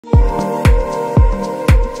Welcome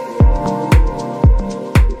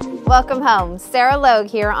home. Sarah Logue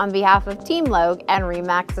here on behalf of Team Logue and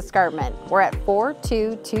Remax Escarpment. We're at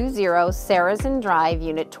 4220 Sarazen Drive,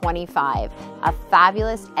 Unit 25, a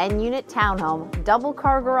fabulous N-unit townhome,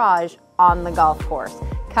 double-car garage on the golf course.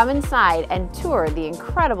 Come inside and tour the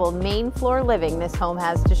incredible main floor living this home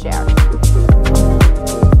has to share.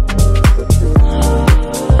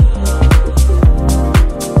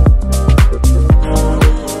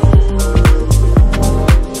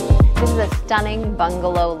 Stunning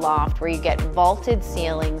bungalow loft where you get vaulted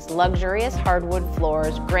ceilings, luxurious hardwood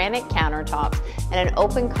floors, granite countertops, and an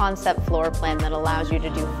open concept floor plan that allows you to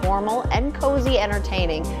do formal and cozy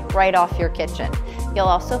entertaining right off your kitchen. You'll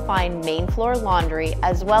also find main floor laundry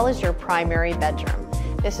as well as your primary bedroom.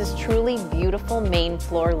 This is truly beautiful main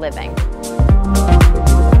floor living.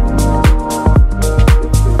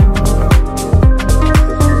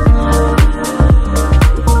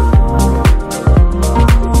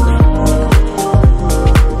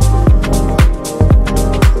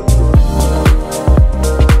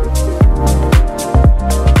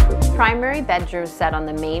 Primary bedroom set on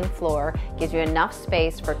the main floor gives you enough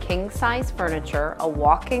space for king-size furniture, a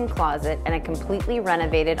walk-in closet, and a completely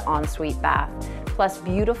renovated ensuite bath, plus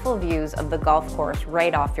beautiful views of the golf course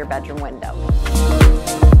right off your bedroom window.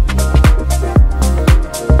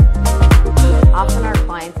 Often our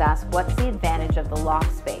clients ask, what's the advantage of the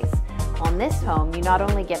loft space? On this home, you not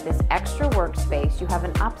only get this extra workspace, you have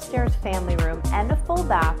an upstairs family room and a full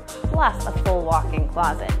bath, plus a full walk-in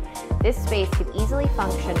closet. This space could easily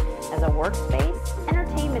function as a workspace,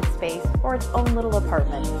 entertainment space, or its own little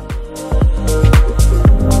apartment.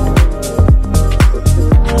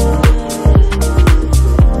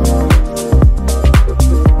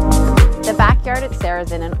 The backyard at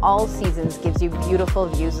Sarazen in all seasons gives you beautiful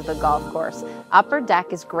views of the golf course. Upper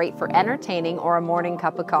deck is great for entertaining or a morning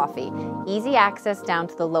cup of coffee. Easy access down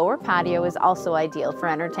to the lower patio is also ideal for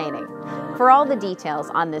entertaining. For all the details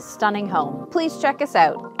on this stunning home, please check us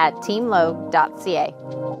out at teamlogue.ca.